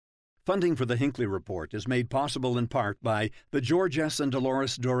Funding for the Hinckley Report is made possible in part by the George S. and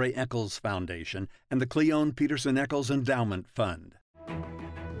Dolores Doré Eccles Foundation and the Cleone Peterson Eccles Endowment Fund.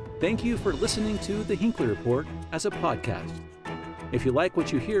 Thank you for listening to the Hinckley Report as a podcast. If you like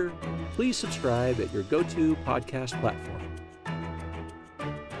what you hear, please subscribe at your go-to podcast platform.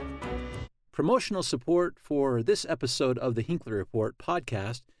 Promotional support for this episode of the Hinckley Report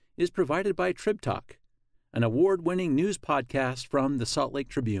podcast is provided by TribTalk, an award-winning news podcast from the Salt Lake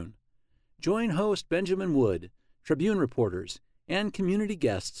Tribune. Join host Benjamin Wood, Tribune reporters, and community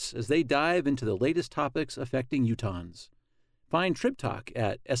guests as they dive into the latest topics affecting Utahns. Find TribTalk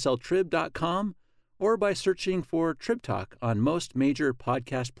at sltrib.com or by searching for TribTalk on most major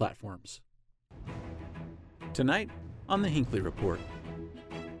podcast platforms. Tonight on the Hinckley Report.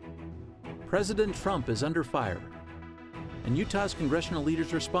 President Trump is under fire, and Utah's congressional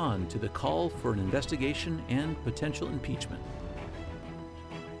leaders respond to the call for an investigation and potential impeachment.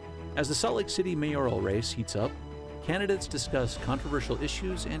 As the Salt Lake City mayoral race heats up, candidates discuss controversial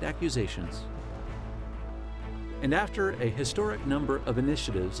issues and accusations. And after a historic number of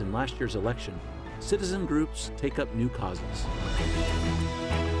initiatives in last year's election, citizen groups take up new causes.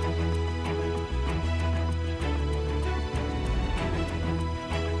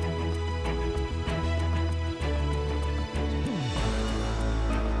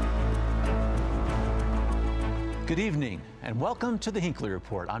 Good evening, and welcome to the Hinckley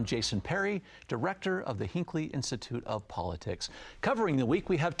Report. I'm Jason Perry, director of the Hinckley Institute of Politics. Covering the week,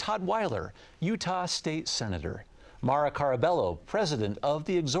 we have Todd Weiler, Utah State Senator, Maura Carabello, president of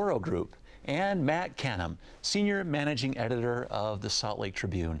the Exoro Group, and Matt Canham, senior managing editor of the Salt Lake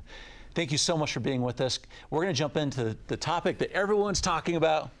Tribune. Thank you so much for being with us. We're going to jump into the topic that everyone's talking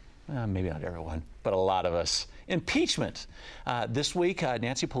about. Maybe not everyone, but a lot of us. Impeachment. This week,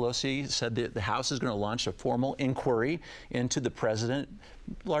 Nancy Pelosi said that the House is going to launch a formal inquiry into the president,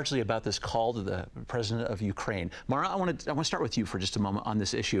 largely about this call to the president of Ukraine. Maura, I want to start with you for just a moment on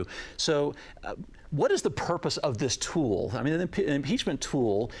this issue. So, what is the purpose of this tool? I mean, an impeachment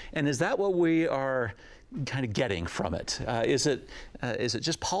tool, and is that what we are kind of getting from it? Is it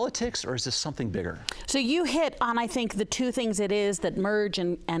just politics, or is this something bigger? So you hit on, I think, the two things it is that merge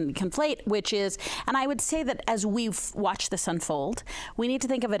and conflate, which is, and I would say that as we've watched this unfold, we need to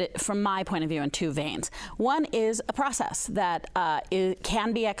think of it from my point of view in two veins. One is a process that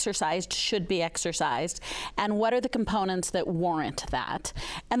can be exercised, should be exercised, and what are the components that warrant that?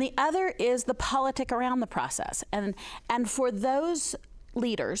 And the other is the politic around the process. And for those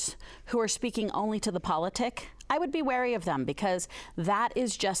leaders who are speaking only to the politic, I would be wary of them, because that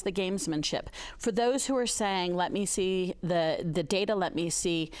is just the gamesmanship. For those who are saying, let me see the data, let me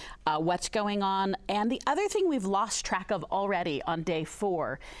see what's going on. And the other thing we've lost track of already on day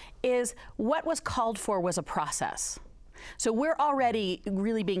 4 is what was called for was a process. So we're already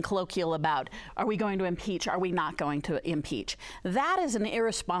really being colloquial about, are we going to impeach? Are we not going to impeach? That is an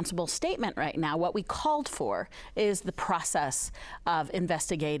irresponsible statement right now. What we called for is the process of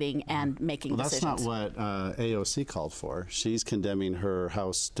investigating and making decisions. That's not what AOC called for. She's condemning her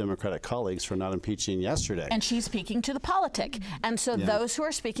House Democratic colleagues for not impeaching yesterday. And she's speaking to the politic. And so those who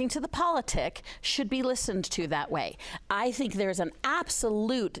are speaking to the politic should be listened to that way. I think there's an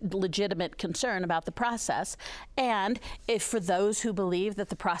absolute legitimate concern about the process. And if for those who believe that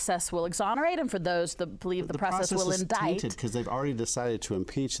the process will exonerate, and for those that believe the process will indict, because they've already decided to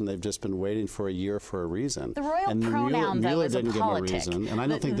impeach, and they've just been waiting for a year for a reason. The royal pronoun, though, is a politic. And I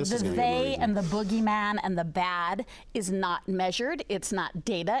don't think this is going to give them a reason. The they and the boogeyman and the bad is not measured, it's not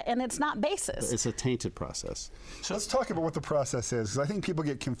data, and it's not basis. It's a tainted process. So let's talk about what the process is, because I think people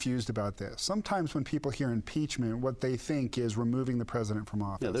get confused about this. Sometimes when people hear impeachment, what they think is removing the president from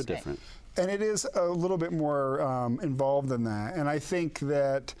office. Yeah, they're different. And it is a little bit more involved than that. And I think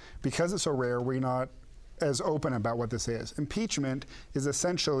that because it's so rare, we're not as open about what this is. Impeachment is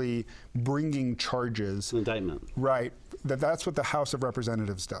essentially bringing charges. An indictment. Right. That's what the House of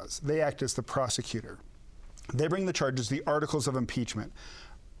Representatives does. They act as the prosecutor. They bring the charges, the articles of impeachment.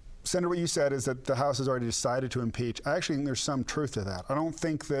 Senator, what you said is that the House has already decided to impeach. I actually think there's some truth to that. I don't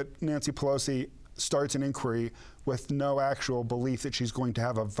think that Nancy Pelosi starts an inquiry with no actual belief that she's going to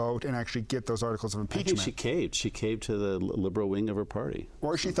have a vote and actually get those articles of impeachment. I think she caved. She caved to the liberal wing of her party.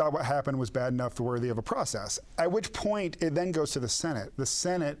 Or she thought what happened was bad enough to worthy of a process, at which point it then goes to the Senate. The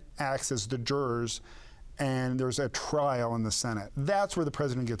Senate acts as the jurors, and there's a trial in the Senate. That's where the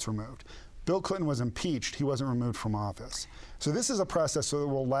president gets removed. Bill Clinton was impeached. He wasn't removed from office. So this is a process that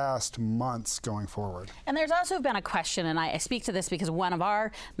will last months going forward. And there's also been a question, and I speak to this because one of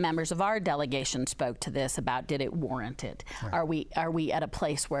our members of our delegation spoke to this about, did it warrant it? Right. Are we at a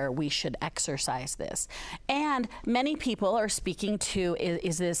place where we should exercise this? And many people are speaking to,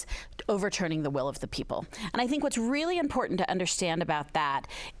 is this overturning the will of the people? And I think what's really important to understand about that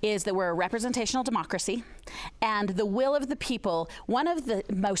is that we're a representational democracy, and the will of the people, one of the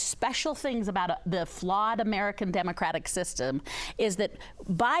most special things about the flawed American democratic system is that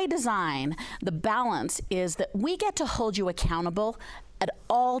by design, the balance is that we get to hold you accountable at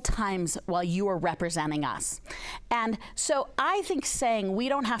all times while you are representing us. And so I think saying we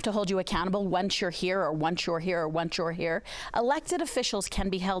don't have to hold you accountable once you're here or once you're here or once you're here, elected officials can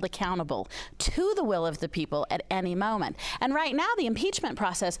be held accountable to the will of the people at any moment. And right now the impeachment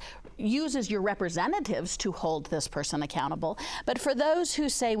process uses your representatives to hold this person accountable. But for those who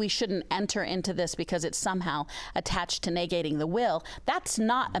say we shouldn't enter into this because it's somehow attached to negating the will, that's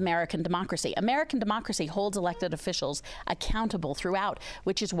not American democracy. American democracy holds elected officials accountable throughout,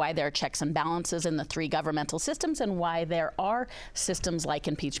 which is why there are checks and balances in the three governmental systems and why there are systems like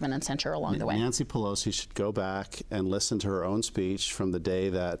impeachment and censure along the way. Nancy Pelosi should go back and listen to her own speech from the day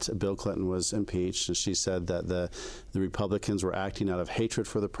that Bill Clinton was impeached. And she said that the Republicans were acting out of hatred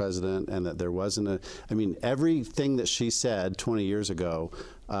for the president and that there wasn't everything that she said 20 years ago,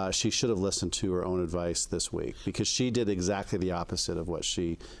 she should have listened to her own advice this week, because she did exactly the opposite of what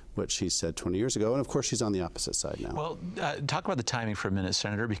she said 20 years ago. And of course, she's on the opposite side now. Well, talk about the timing for a minute,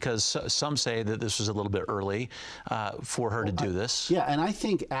 Senator, because some say that this was a little bit early for her to do this. Yeah, and I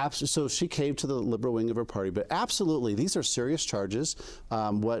think so. She caved to the liberal wing of her party, but absolutely, these are serious charges.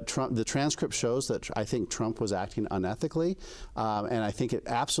 The transcript shows that I think Trump was acting unethically, and I think it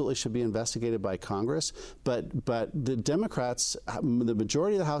absolutely should be investigated by Congress. But the Democrats, the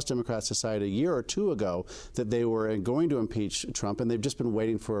majority of the House Democrats, decided a year or two ago that they were going to impeach Trump, and they've just been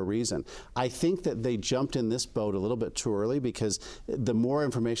waiting for a reason. I think that they jumped in this boat a little bit too early, because the more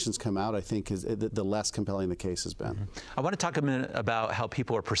information's come out, I think, the less compelling the case has been. Mm-hmm. I want to talk a minute about how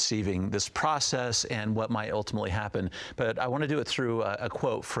people are perceiving this process and what might ultimately happen, but I want to do it through a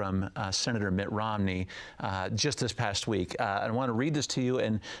quote from Senator Mitt Romney just this past week. I want to read this to you,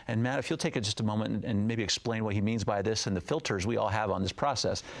 and Matt, if you'll take just a moment and maybe explain what he means by this and the filters we all have on this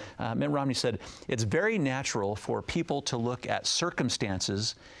process. Mitt Romney said, "It's very natural for people to look at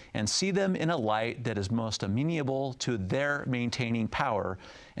circumstances and see them in a light that is most amenable to their maintaining power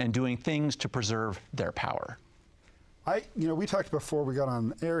and doing things to preserve their power." We talked before we got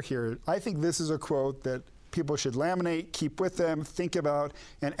on air here. I think this is a quote that people should laminate, keep with them, think about,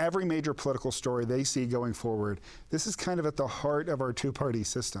 and every major political story they see going forward. This is kind of at the heart of our two-party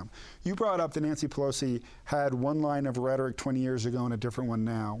system. You brought up that Nancy Pelosi had one line of rhetoric 20 years ago and a different one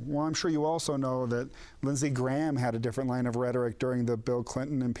now. Well, I'm sure you also know that Lindsey Graham had a different line of rhetoric during the Bill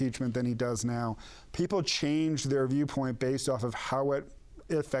Clinton impeachment than he does now. People change their viewpoint based off of how it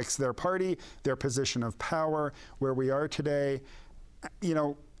affects their party, their position of power, where we are today.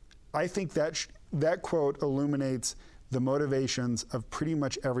 I think that quote illuminates the motivations of pretty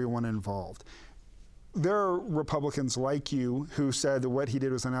much everyone involved. There are Republicans like you who said that what he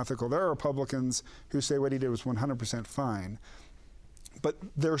did was unethical. There are Republicans who say what he did was 100% fine. But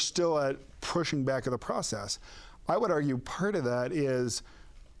they're still at pushing back of the process. I would argue part of that is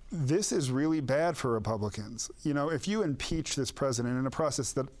this is really bad for Republicans. If you impeach this president in a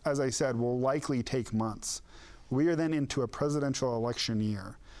process that, as I said, will likely take months, we are then into a presidential election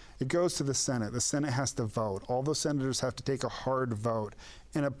year. It goes to the Senate. The Senate has to vote. All those senators have to take a hard vote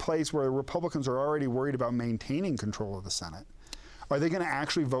in a place where Republicans are already worried about maintaining control of the Senate. Are they going to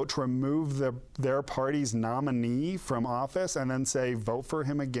actually vote to remove their party's nominee from office and then say, vote for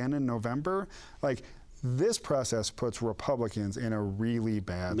him again in November? This process puts Republicans in a really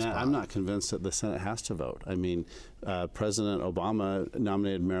bad spot. I'm not convinced that the Senate has to vote. President Obama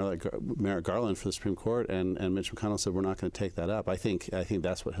nominated Merrick Garland for the Supreme Court, and Mitch McConnell said we're not going to take that up. I think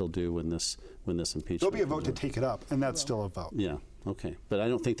that's what he'll do when this impeachment. There'll be a vote to take it up, and that's still a vote. Yeah. Okay, but I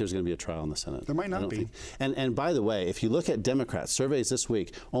don't think there's going to be a trial in the Senate. There might not be. And by the way, if you look at Democrats, surveys this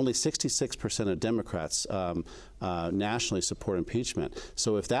week, only 66% of Democrats nationally support impeachment.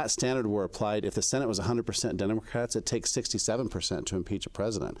 So if that standard were applied, if the Senate was 100% Democrats, it takes 67% to impeach a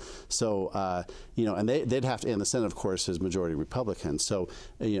president. So, and they'd have to, and the Senate, of course, is majority Republican. So,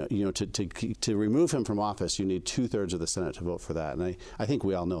 to remove him from office, you need 2/3 of the Senate to vote for that. And I think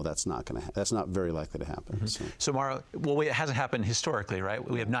we all know that's not very likely to happen. Mm-hmm. So Maura, it hasn't happened historically, right?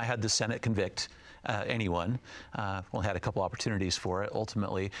 We have not had the Senate convict anyone. Only had a couple opportunities for it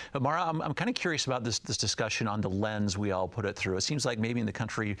ultimately. But Maura, I'm kind of curious about this discussion on the lens we all put it through. It seems like maybe in the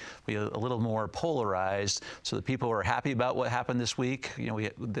country we're a little more polarized. So the people who are happy about what happened this week,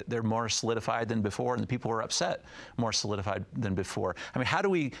 they're more solidified than before, and the people who are upset more solidified than before. I mean, how do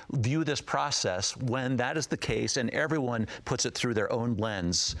we view this process when that is the case and everyone puts it through their own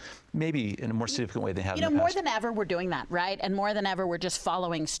lens, maybe in a more significant way than they have in the past? More than ever, we're doing that, right? And more than ever, we're just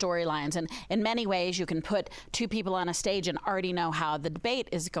following storylines. And in many ways, you can put two people on a stage and already know how the debate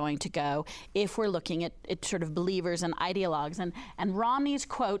is going to go if we're looking at sort of believers and ideologues. And Romney's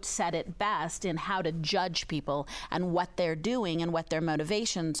quote said it best in how to judge people and what they're doing and what their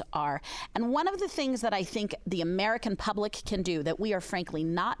motivations are. And one of the things that I think the American public can do that we are frankly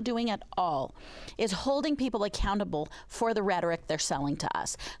not doing at all is holding people accountable for the rhetoric they're selling to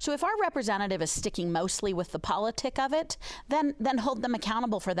us. So if our representative is sticking mostly with the politic of it, then hold them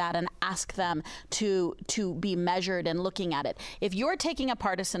accountable for that and ask them to be measured in looking at it. If you're taking a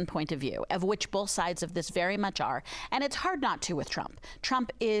partisan point of view, of which both sides of this very much are, and it's hard not to with Trump.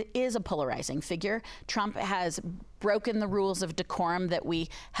 Trump is a polarizing figure. Trump has broken the rules of decorum that we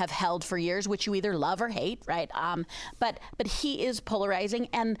have held for years, which you either love or hate, right? But he is polarizing.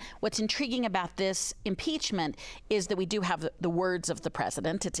 And what's intriguing about this impeachment is that we do have the words of the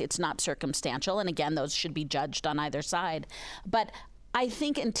president. It's not circumstantial. And again, those should be judged on either side. But I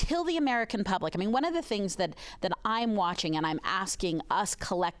think until the American public, one of the things that I'm watching and I'm asking us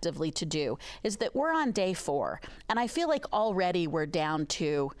collectively to do is that we're on day 4. And I feel like already we're down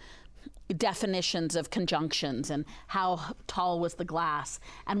to definitions of conjunctions and how tall was the glass,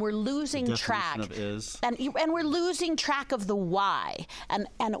 and we're losing track and we're losing track of the why, and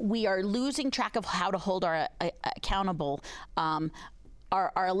we are losing track of how to hold our accountable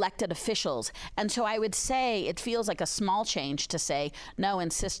our elected officials. And so I would say it feels like a small change to say, no,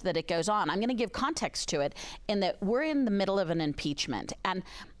 insist that it goes on. I'm going to give context to it in that we're in the middle of an impeachment. And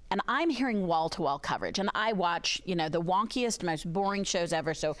I'm hearing wall-to-wall coverage, and I watch, the wonkiest, most boring shows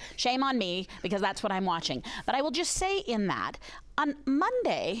ever, so shame on me, because that's what I'm watching. But I will just say in that, on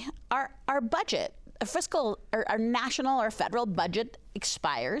Monday, our budget, our national or federal budget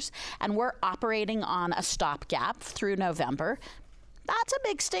expires, and we're operating on a stopgap through November. That's a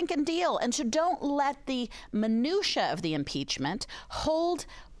big stinking deal. And so don't let the minutia of the impeachment hold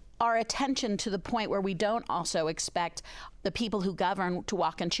our attention to the point where we don't also expect the people who govern to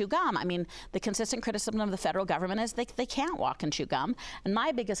walk and chew gum. The consistent criticism of the federal government is they can't walk and chew gum. And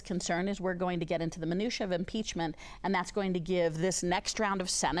my biggest concern is we're going to get into the minutia of impeachment, and that's going to give this next round of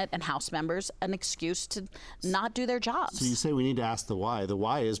Senate and House members an excuse to not do their jobs. So you say we need to ask the why. The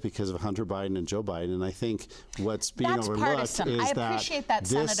why is because of Hunter Biden and Joe Biden, and I think what's being overlooked partisan. is I appreciate that,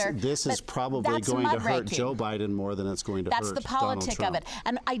 Senator, this is probably going to hurt Joe Biden more than it's going to hurt Donald Trump. That's the politic of it.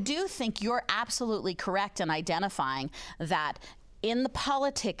 And I do think you're absolutely correct in identifying that in the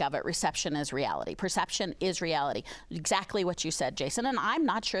politic of it, reception is reality. Perception is reality. Exactly what you said, Jason. And I'm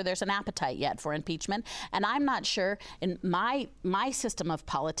not sure there's an appetite yet for impeachment. And I'm not sure in my system of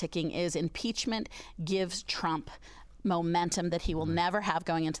politicking is impeachment gives Trump momentum that he will never have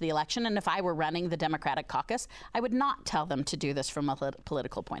going into the election. And if I were running the Democratic caucus, I would not tell them to do this from a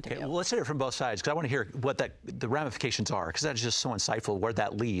political point of view. Well, let's hear it from both sides, because I want to hear what the ramifications are, because that's just so insightful where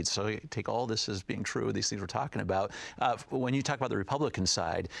that leads. So you take all this as being true, these things we're talking about. When you talk about the Republican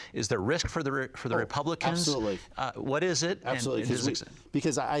side, is there risk for the Republicans? Absolutely. What is it? Absolutely.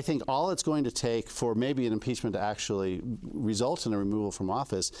 Because I think all it's going to take for maybe an impeachment to actually result in a removal from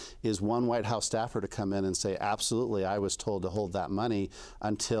office is one White House staffer to come in and say, absolutely, I was told to hold that money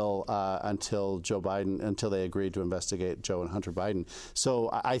until Joe Biden, until they agreed to investigate Joe and Hunter Biden. So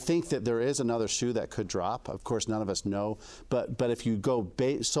I think that there is another shoe that could drop. Of course, none of us know, but if you go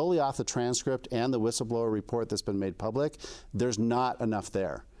solely off the transcript and the whistleblower report that's been made public, there's not enough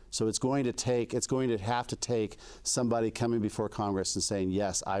there. So it's going to have to take somebody coming before Congress and saying,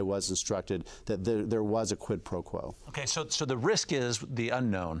 yes, I was instructed that there was a quid pro quo. Okay, so the risk is the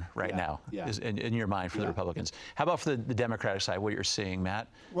unknown now, is in your mind for the Republicans. How about for the Democratic side, what you're seeing, Matt?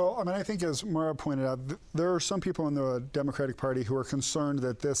 Well, I think as Maura pointed out, there are some people in the Democratic Party who are concerned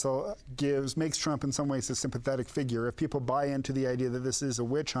that this makes Trump in some ways a sympathetic figure. If people buy into the idea that this is a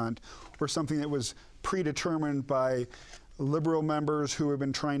witch hunt or something that was predetermined by liberal members who have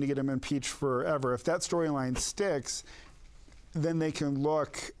been trying to get him impeached forever, if that storyline sticks, then they can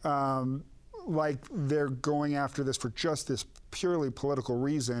look like they're going after this for just this purely political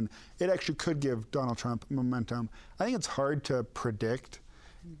reason. It actually could give Donald Trump momentum. I think it's hard to predict.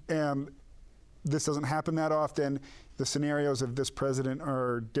 This doesn't happen that often. The scenarios of this president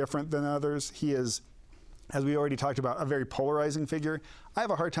are different than others. He is as we already talked about, a very polarizing figure. I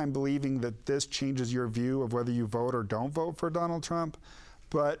have a hard time believing that this changes your view of whether you vote or don't vote for Donald Trump.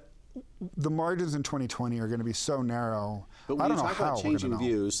 But the margins in 2020 are going to be so narrow. But when you talk about changing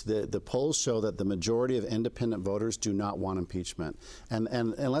views, the polls show that the majority of independent voters do not want impeachment.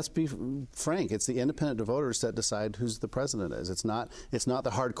 And let's be frank, it's the independent voters that decide who's the president is. It's not the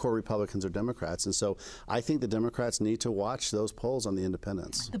hardcore Republicans or Democrats. And so I think the Democrats need to watch those polls on the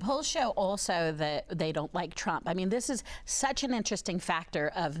independents. The polls show also that they don't like Trump. I mean, this is such an interesting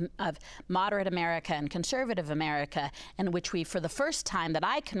factor of moderate America and conservative America, in which we, for the first time that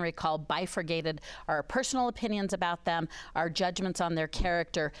I can recall, bifurcated our personal opinions about them, our judgments on their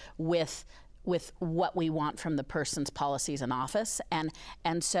character with what we want from the person's policies in office.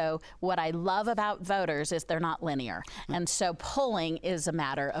 And so what I love about voters is they're not linear. And so polling is a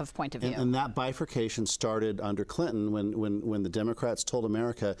matter of point of view. And that bifurcation started under Clinton when the Democrats told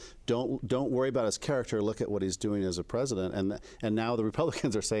America, don't worry about his character, look at what he's doing as a president. And now the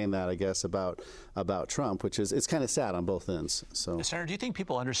Republicans are saying that, I guess, about Trump, which is, it's kind of sad on both ends. So, Senator, do you think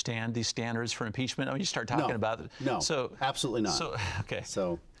people understand these standards for impeachment? I mean, you start talking about it. No, absolutely not. So, okay.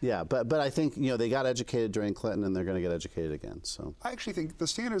 So, yeah, but I think, they got educated during Clinton, and they're going to get educated again. So I actually think the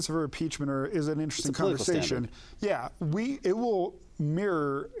standards for impeachment is an interesting conversation. Standard. Yeah, it will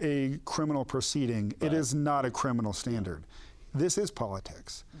mirror a criminal proceeding. Right. It is not a criminal standard. This is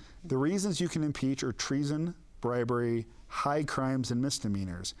politics. The reasons you can impeach are treason, bribery, high crimes, and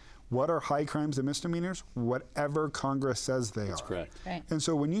misdemeanors. What are high crimes and misdemeanors? Whatever Congress says they are. That's correct. Right. And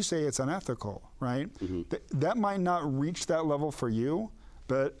so when you say it's unethical, right, that might not reach that level for you,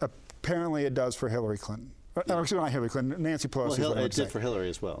 but apparently it does for Hillary Clinton. Actually, not Hillary Clinton, Nancy Pelosi. Well, it did for Hillary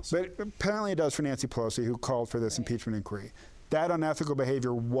as well. So. But apparently it does for Nancy Pelosi, who called for this impeachment inquiry. That unethical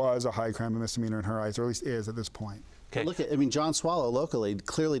behavior was a high crime and misdemeanor in her eyes, or at least is at this point. Okay. Look at, John Swallow locally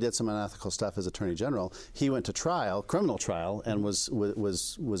clearly did some unethical stuff as Attorney General. He went to trial, criminal trial, and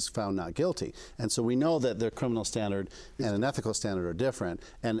was found not guilty. And so we know that the criminal standard and an ethical standard are different.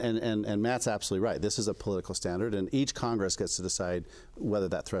 And Matt's absolutely right. This is a political standard, and each Congress gets to decide whether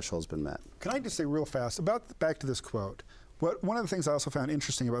that threshold's been met. Can I just say real fast back to this quote? One of the things I also found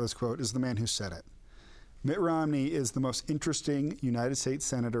interesting about this quote is the man who said it. Mitt Romney is the most interesting United States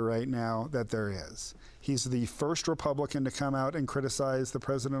Senator right now that there is. He's the first Republican to come out and criticize the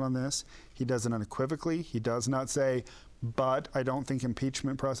president on this. He does it unequivocally. He does not say, but I don't think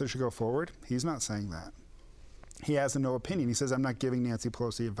impeachment process should go forward. He's not saying that. He has no opinion. He says, I'm not giving Nancy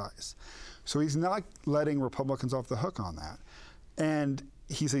Pelosi advice. So he's not letting Republicans off the hook on that. And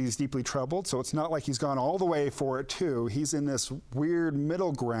he says he's deeply troubled, so it's not like he's gone all the way for it too. He's in this weird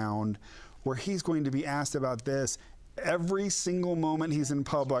middle ground where he's going to be asked about this every single moment he's in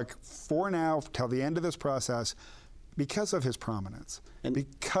public for now till the end of this process, because of his prominence and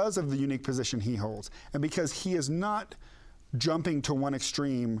because of the unique position he holds, and because he is not jumping to one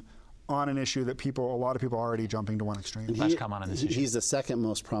extreme on an issue that a lot of people are already jumping to one extreme. Let's come on this issue. He's the second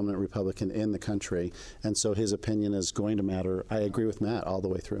most prominent Republican in the country, and so his opinion is going to matter. I agree with Matt all the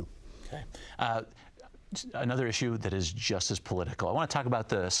way through. Okay. Another issue that is just as political. I want to talk about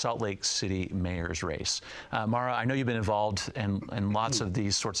the Salt Lake City mayor's race. Maura, I know you've been involved in lots of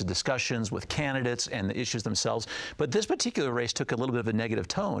these sorts of discussions with candidates and the issues themselves, but this particular race took a little bit of a negative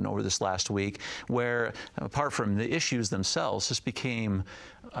tone over this last week, where apart from the issues themselves, this became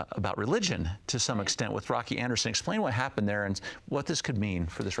about religion to some extent with Rocky Anderson. Explain what happened there and what this could mean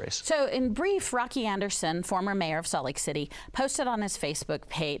for this race. So in brief, Rocky Anderson, former mayor of Salt Lake City, posted on his Facebook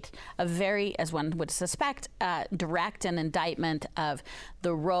page a very, as one would suspect, direct an indictment of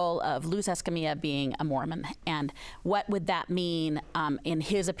the role of Luz Escamilla being a Mormon. And what would that mean? In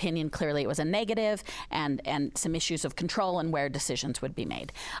his opinion, clearly it was a negative, and some issues of control and where decisions would be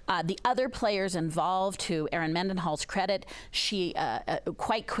made. The other players involved, to Erin Mendenhall's credit, she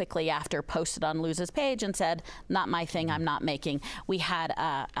quite quickly after posted on Luz's page and said, not my thing, I'm not making. We had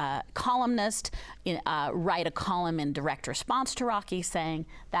a columnist write a column in direct response to Rocky saying,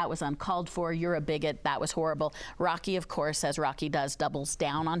 that was uncalled for, you're a bigot, that was horrible. Rocky, of course, as Rocky does, doubles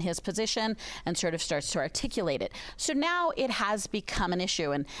down on his position and sort of starts to articulate it. So now it has become an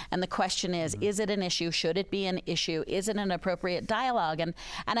issue, and the question is it an issue? Should it be an issue? Is it an appropriate dialogue? And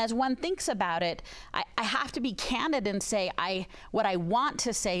as one thinks about it, I have to be candid and say what I want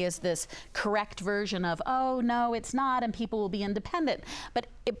to say is this correct version of, oh, no, it's not, and people will be independent. But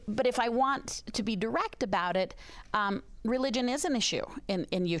if I want to be direct about it, religion is an issue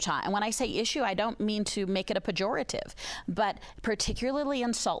in Utah. And when I say issue, I don't mean to make it a pejorative, but particularly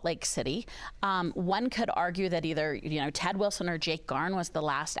in Salt Lake City, one could argue that either Ted Wilson or Jake Garn was the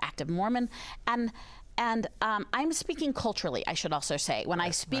last active Mormon, and And I'm speaking culturally, I should also say. When I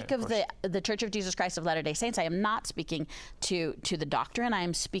speak of the Church of Jesus Christ of Latter-day Saints, I am not speaking to the doctrine. I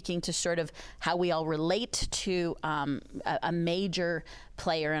am speaking to sort of how we all relate to a major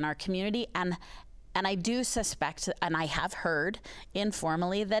player in our community. And I do suspect, and I have heard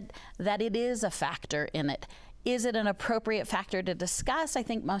informally, that it is a factor in it. Is it an appropriate factor to discuss? I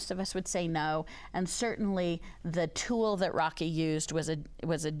think most of us would say no. And certainly the tool that Rocky used was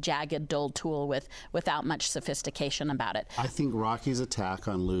a jagged, dull tool without much sophistication about it. I think Rocky's attack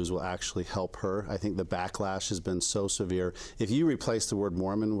on Luz will actually help her. I think the backlash has been so severe. If you replace the word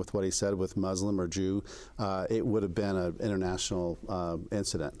Mormon with what he said with Muslim or Jew, it would have been an international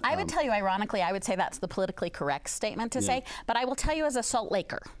incident. I would tell you, ironically, I would say that's the politically correct statement to say, but I will tell you as a Salt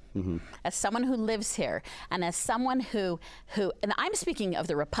Laker, as someone who lives here, and as someone who, and I'm speaking of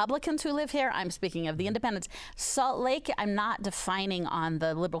the Republicans who live here, I'm speaking of the independents. Salt Lake, I'm not defining on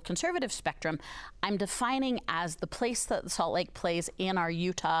the liberal conservative spectrum. I'm defining as the place that Salt Lake plays in our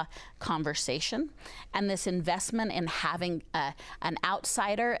Utah conversation, and this investment in having an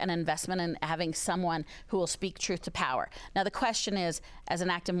outsider, an investment in having someone who will speak truth to power. Now, the question is, as an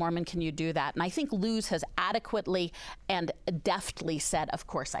active Mormon, can you do that? And I think Luz has adequately and deftly said, of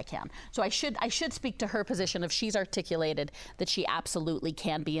course I can. So I should speak to her position if she's articulated that she absolutely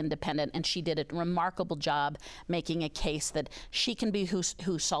can be independent, and she did a remarkable job making a case that she can be who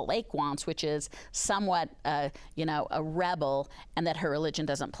Salt Lake wants, which is somewhat, a rebel, and that her religion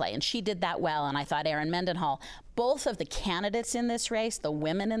doesn't play. And she did that well, and I thought Erin Mendenhall, both of the candidates in this race, the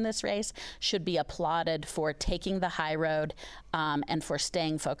women in this race, should be applauded for taking the high road and for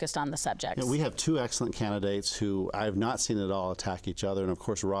staying focused on the subjects. Yeah, we have two excellent candidates who I have not seen at all attack each other, and of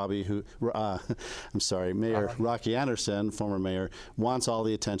course Mayor Rocky Anderson, former mayor, wants all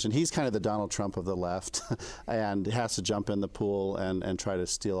the attention. He's kind of the Donald Trump of the left, and has to jump in the pool and try to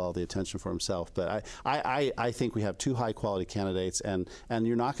steal all the attention for himself. But I think we have two high quality candidates, and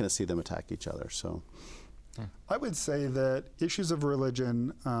you're not going to see them attack each other. So. I would say that issues of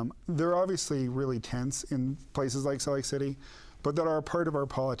religion, they're obviously really tense in places like Salt Lake City, but that are a part of our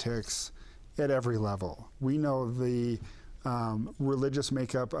politics at every level. We know the religious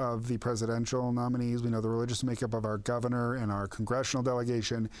makeup of the presidential nominees. We know the religious makeup of our governor and our congressional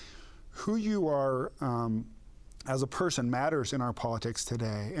delegation. Who you are as a person matters in our politics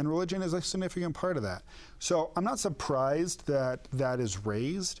today, and religion is a significant part of that. So I'm not surprised that that is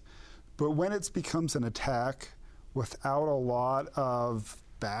raised. But when it becomes an attack without a lot of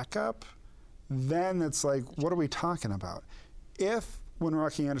backup, then it's like, what are we talking about? If, when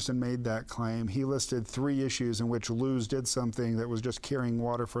Rocky Anderson made that claim, he listed 3 issues in which Luz did something that was just carrying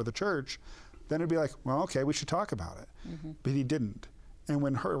water for the church, then it'd be like, well, okay, we should talk about it. But he didn't. And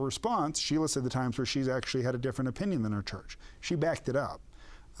when her response, she listed the times where she's actually had a different opinion than her church. She backed it up.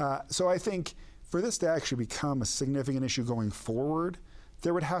 So I think for this to actually become a significant issue going forward,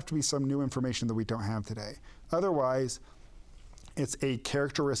 there would have to be some new information that we don't have today. Otherwise, it's a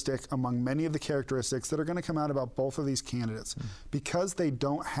characteristic among many of the characteristics that are going to come out about both of these candidates. Because they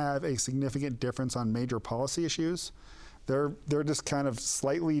don't have a significant difference on major policy issues, they're just kind of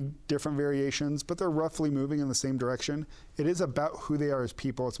slightly different variations, but they're roughly moving in the same direction. It is about who they are as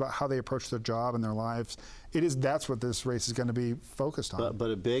people. It's about how they approach their job and their lives. That's what this race is going to be focused on.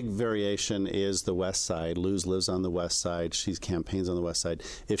 But a big variation is the West Side. Luz lives on the West Side. She campaigns on the West Side.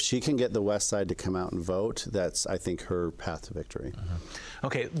 If she can get the West Side to come out and vote, that's, I think, her path to victory.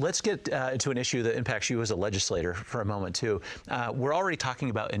 Okay, let's get into an issue that impacts you as a legislator for a moment, too. We're already talking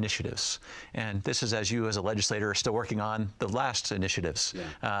about initiatives, and this is as you as a legislator are still working on the last initiatives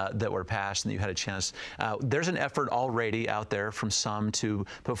that were passed and you had a chance. There's an effort already out there from some to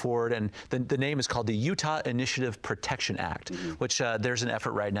put forward, and the name is called the Utah Initiative Protection Act, which there's an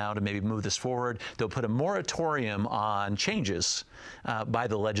effort right now to maybe move this forward. They'll put a moratorium on changes by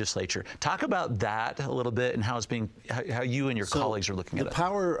the legislature. Talk about that a little bit and how you and your colleagues are looking at it. The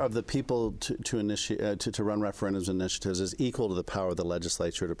power of the people to run referendums and initiatives is equal to the power of the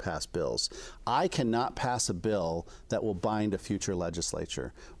legislature to pass bills. I cannot pass a bill that will bind a future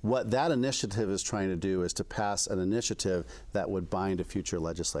legislature. What that initiative is trying to do is to pass an initiative that would bind a future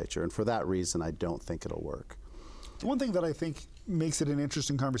legislature, and for that reason, I don't think it'll work. One thing that I think makes it an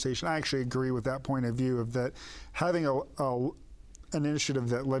interesting conversation, I actually agree with that point of view of that having an initiative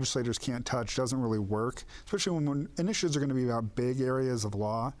that legislators can't touch doesn't really work, especially when initiatives are going to be about big areas of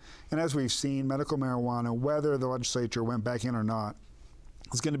law. And as we've seen, medical marijuana, whether the legislature went back in or not,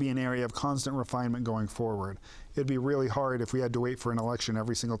 is going to be an area of constant refinement going forward. It'd be really hard if we had to wait for an election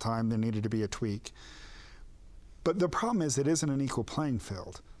every single time there needed to be a tweak. But the problem is it isn't an equal playing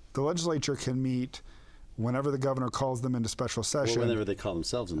field. The legislature can meet whenever the governor calls them into special session. Or whenever they call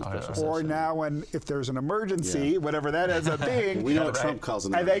themselves into special session. Or now if there's an emergency, whatever that ends up being. We know what Trump calls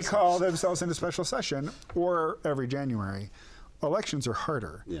an emergency. And they emergency. call themselves into special session, or every January. Elections are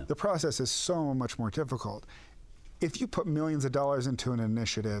harder. Yeah. The process is so much more difficult. If you put millions of dollars into an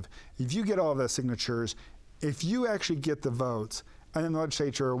initiative, if you get all the signatures, if you actually get the votes, and then the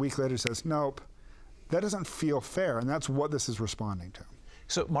legislature a week later says, nope, that doesn't feel fair, and that's what this is responding to.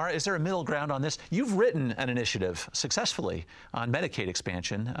 So, Maura, is there a middle ground on this? You've written an initiative successfully on Medicaid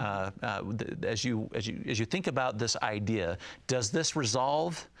expansion. As you think about this idea, does this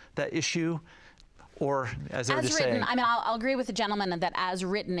resolve that issue? Or, as they were just saying, I mean, I'll agree with the gentleman that as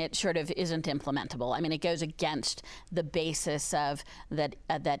written, it sort of isn't implementable. I mean, it goes against the basis of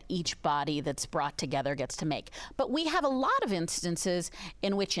that each body that's brought together gets to make. But we have a lot of instances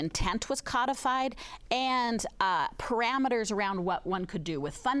in which intent was codified and parameters around what one could do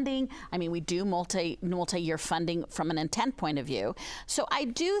with funding. I mean, we do multi-year funding from an intent point of view. So I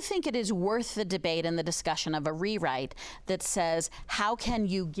do think it is worth the debate and the discussion of a rewrite that says, how can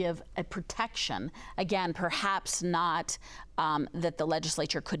you give a protection? Again, perhaps not that the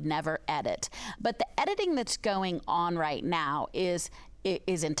legislature could never edit. But the editing that's going on right now is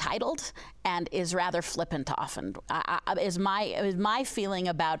entitled and is rather flippant often, is my feeling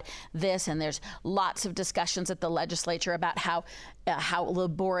about this. And there's lots of discussions at the legislature about how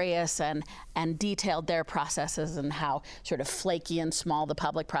laborious and detailed their process is and how sort of flaky and small the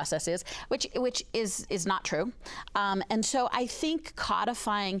public process is, which is not true. And so I think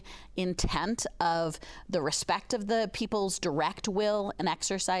codifying intent of the respect of the people's direct will and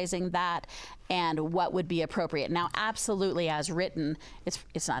exercising that and what would be appropriate. Now, absolutely, as written,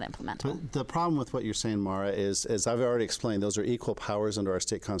 it's not implementable. But the problem with what you're saying, Maura, is, as I've already explained, those are equal powers under our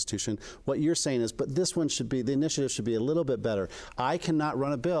state constitution. What you're saying is, but this one should be, the initiative should be a little bit better. I cannot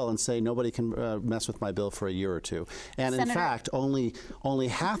run a bill and say nobody can mess with my bill for a year or two. And Senator, in fact, only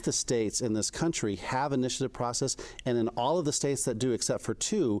half the states in this country have initiative process, and in all of the states that do, except for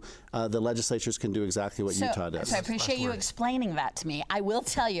 2, the legislatures can do exactly what Utah does. So I appreciate you explaining that to me. I will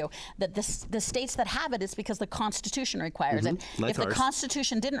tell you that the states that have it is because the Constitution requires it. Like if ours. the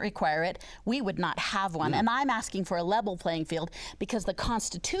Constitution didn't require it, we would not have one. And I'm asking for a level playing field because the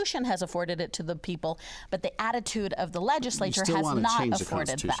Constitution has afforded it to the people, but the attitude of the legislature has not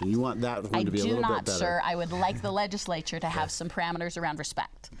afforded that. You want that one to be a little bit better. I do not, sir. I would like the legislature to have some parameters around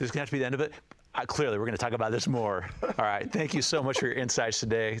respect. This is going to have to be the end of it. Clearly, we're going to talk about this more. All right. Thank you so much for your insights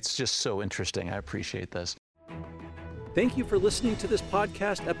today. It's just so interesting. I appreciate this. Thank you for listening to this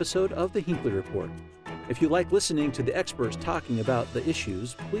podcast episode of The Hinckley Report. If you like listening to the experts talking about the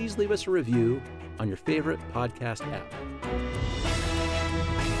issues, please leave us a review on your favorite podcast app.